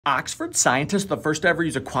Oxford scientists are the first to ever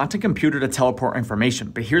use a quantum computer to teleport information,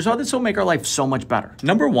 but here's how this will make our life so much better.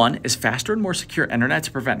 Number one is faster and more secure internet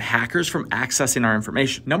to prevent hackers from accessing our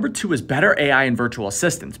information. Number two is better AI and virtual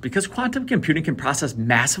assistants. Because quantum computing can process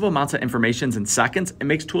massive amounts of information in seconds, it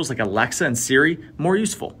makes tools like Alexa and Siri more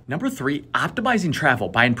useful. Number three, optimizing travel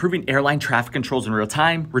by improving airline traffic controls in real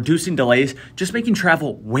time, reducing delays, just making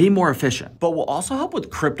travel way more efficient. But will also help with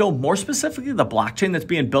crypto, more specifically the blockchain that's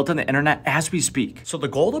being built on the internet as we speak. So the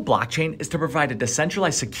goal of the blockchain is to provide a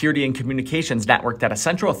decentralized security and communications network that a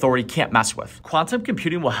central authority can't mess with. Quantum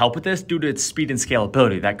computing will help with this due to its speed and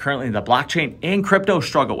scalability that currently the blockchain and crypto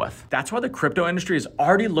struggle with. That's why the crypto industry is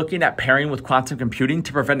already looking at pairing with quantum computing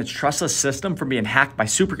to prevent its trustless system from being hacked by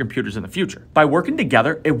supercomputers in the future. By working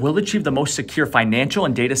together, it will achieve the most secure financial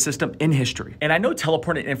and data system in history. And I know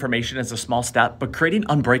teleporting information is a small step, but creating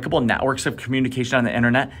unbreakable networks of communication on the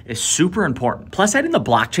internet is super important. Plus, adding the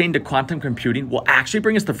blockchain to quantum computing will actually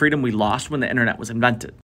bring us the freedom we lost when the internet was invented.